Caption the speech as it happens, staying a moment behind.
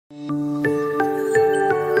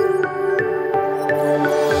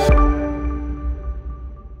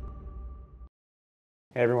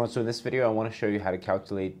Hey everyone, so in this video I want to show you how to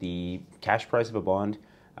calculate the cash price of a bond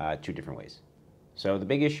two different ways. So the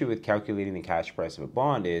big issue with calculating the cash price of a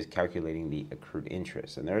bond is calculating the accrued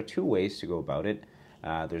interest. And there are two ways to go about it.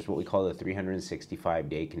 There's what we call the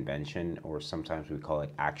 365-day convention, or sometimes we call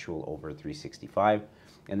it actual over 365.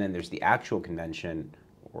 And then there's the actual convention,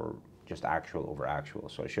 or just actual over actual.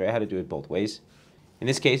 So I'll show you how to do it both ways. In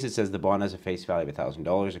this case, it says the bond has a face value of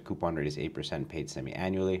 $1,000. A coupon rate is 8% paid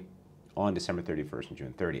semi-annually on December 31st and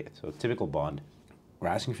June 30th. So a typical bond. We're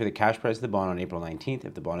asking for the cash price of the bond on April 19th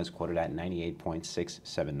if the bond is quoted at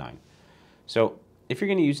 98.679. So if you're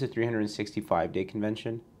going to use the 365-day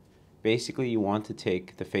convention, basically you want to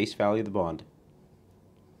take the face value of the bond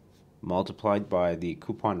multiplied by the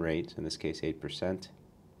coupon rate, in this case 8%,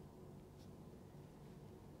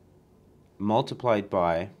 multiplied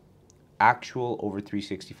by actual over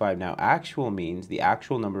 365. Now actual means the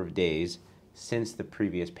actual number of days since the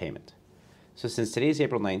previous payment. So since today is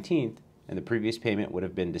April 19th and the previous payment would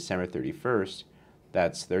have been December 31st,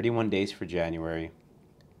 that's 31 days for January,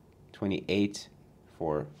 28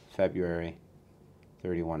 for February,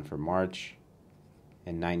 31 for March,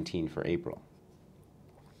 and 19 for April.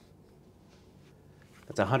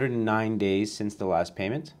 That's 109 days since the last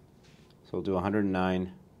payment. So we'll do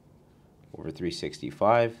 109 over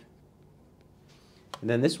 365. And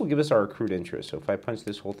then this will give us our accrued interest. So if I punch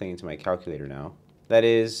this whole thing into my calculator now, that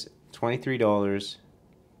is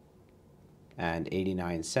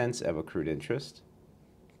 $23.89 of accrued interest.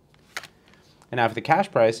 And now for the cash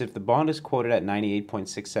price, if the bond is quoted at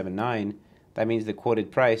 98.679, that means the quoted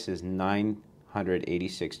price is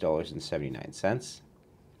 $986.79.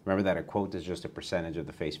 Remember that a quote is just a percentage of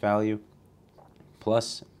the face value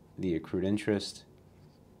plus the accrued interest.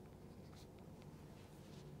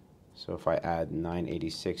 So if I add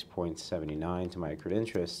 986.79 to my accrued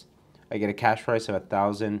interest, I get a cash price of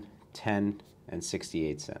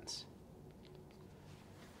 $1,010.68.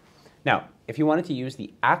 Now, if you wanted to use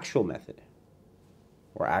the actual method,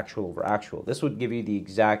 or actual over actual, this would give you the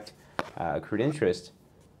exact accrued interest.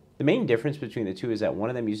 The main difference between the two is that one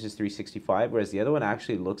of them uses 365, whereas the other one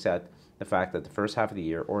actually looks at the fact that the first half of the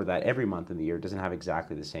year, or that every month in the year, doesn't have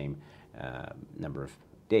exactly the same number of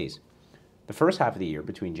days. The first half of the year,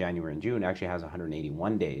 between January and June, actually has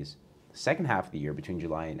 181 days. The second half of the year, between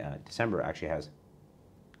July and December, actually has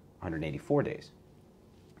 184 days.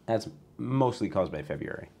 That's mostly caused by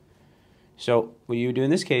February. So what you would do in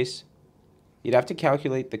this case, you'd have to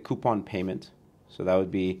calculate the coupon payment. So that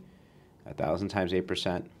would be 1,000 times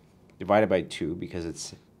 8% divided by 2, because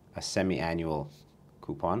it's a semi-annual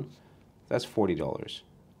coupon. That's $40.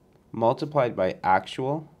 Multiplied by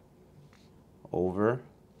actual over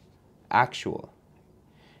actual.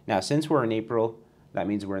 Now, since we're in April, that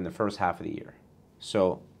means we're in the first half of the year.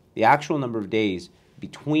 So the actual number of days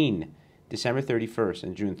between December 31st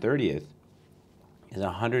and June 30th is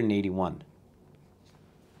 181.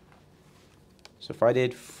 So if I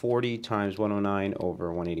did 40 times 109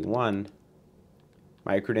 over 181,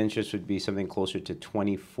 my accrued interest would be something closer to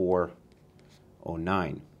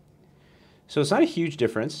 2409. So it's not a huge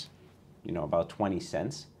difference, about 20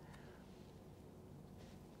 cents.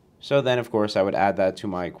 So then, of course, I would add that to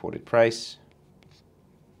my quoted price,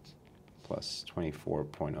 plus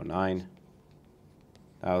 24.09,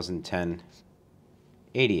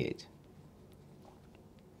 1,010.88.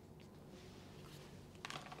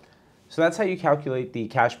 So that's how you calculate the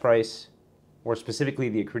cash price, or specifically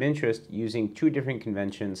the accrued interest, using two different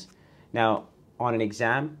conventions. Now, on an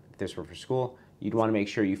exam, if this were for school, you'd want to make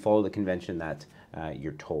sure you follow the convention that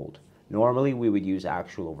you're told. Normally, we would use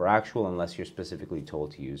actual over actual unless you're specifically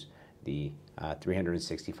told to use the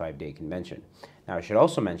 365-day convention. Now, I should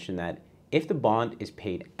also mention that if the bond is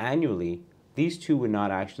paid annually, these two would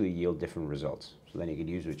not actually yield different results. So then you could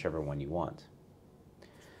use whichever one you want.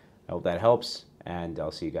 I hope that helps, and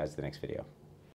I'll see you guys in the next video.